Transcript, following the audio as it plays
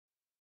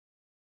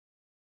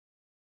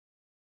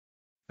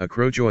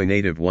Acrojoy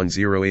Native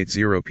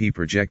 1080p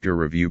Projector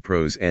Review.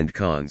 Pros and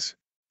Cons.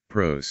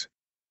 Pros.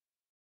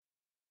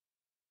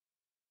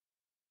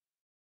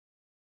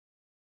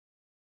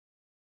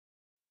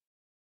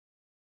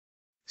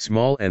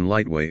 Small and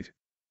lightweight.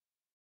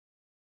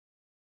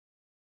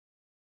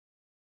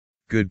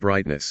 Good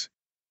brightness.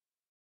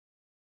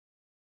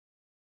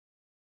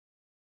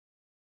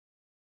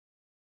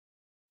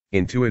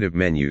 Intuitive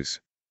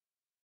menus.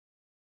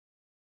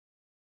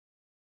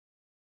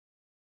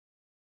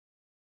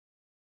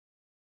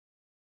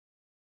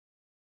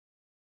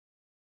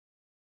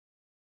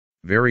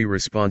 Very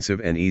responsive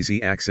and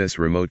easy access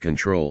remote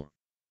control.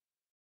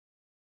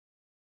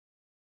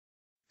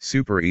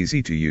 Super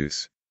easy to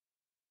use.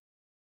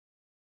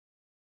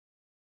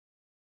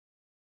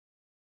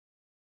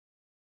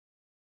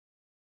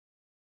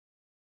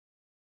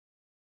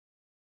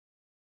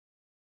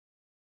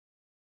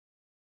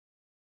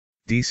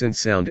 Decent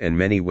sound and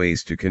many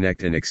ways to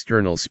connect an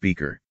external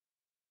speaker.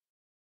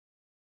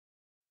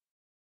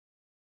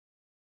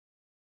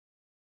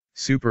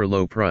 Super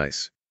low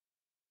price.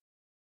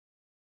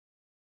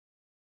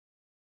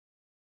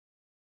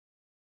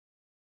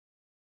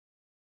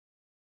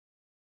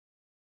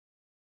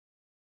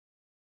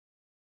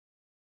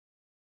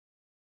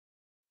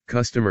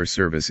 Customer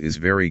service is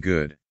very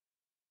good.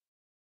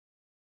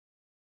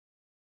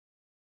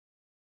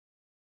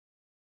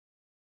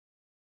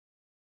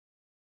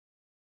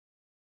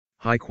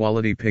 High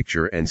quality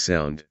picture and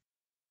sound.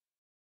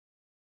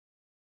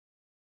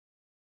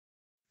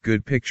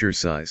 Good picture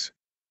size.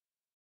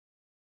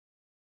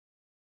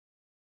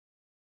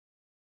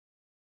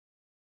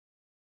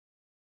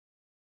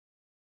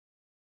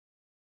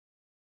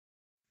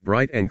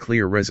 Bright and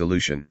clear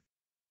resolution.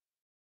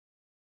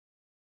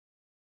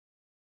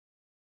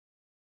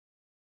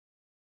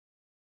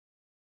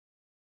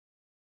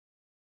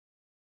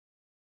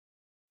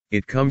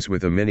 It comes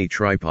with a mini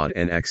tripod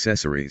and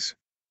accessories.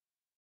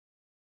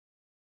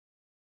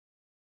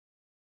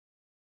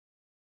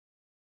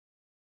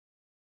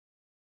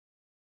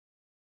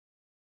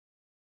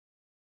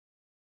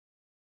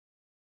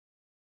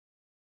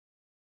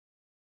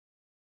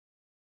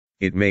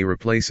 It may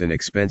replace an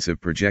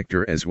expensive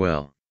projector as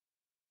well.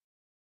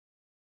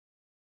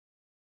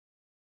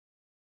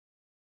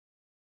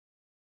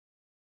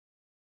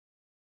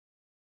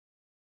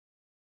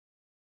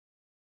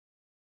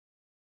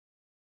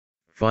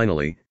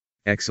 Finally,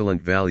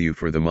 excellent value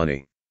for the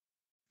money.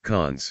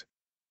 Cons.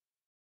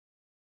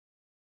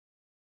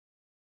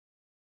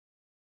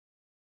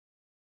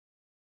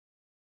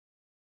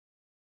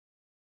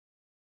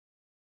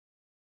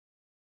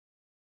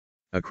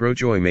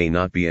 Acrojoy may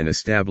not be an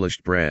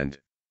established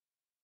brand.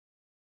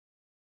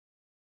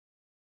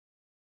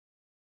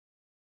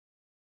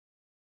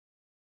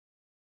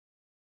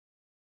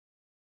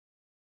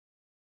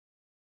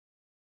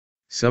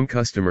 Some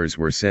customers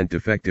were sent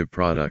defective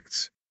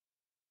products.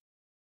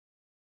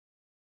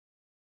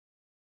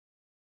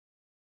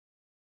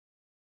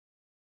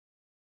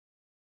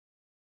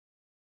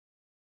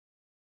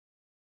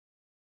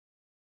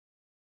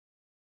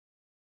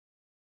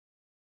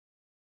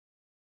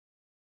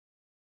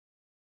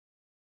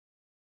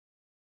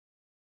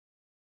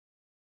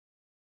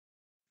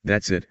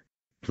 That's it.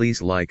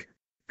 Please like,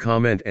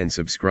 comment and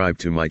subscribe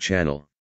to my channel.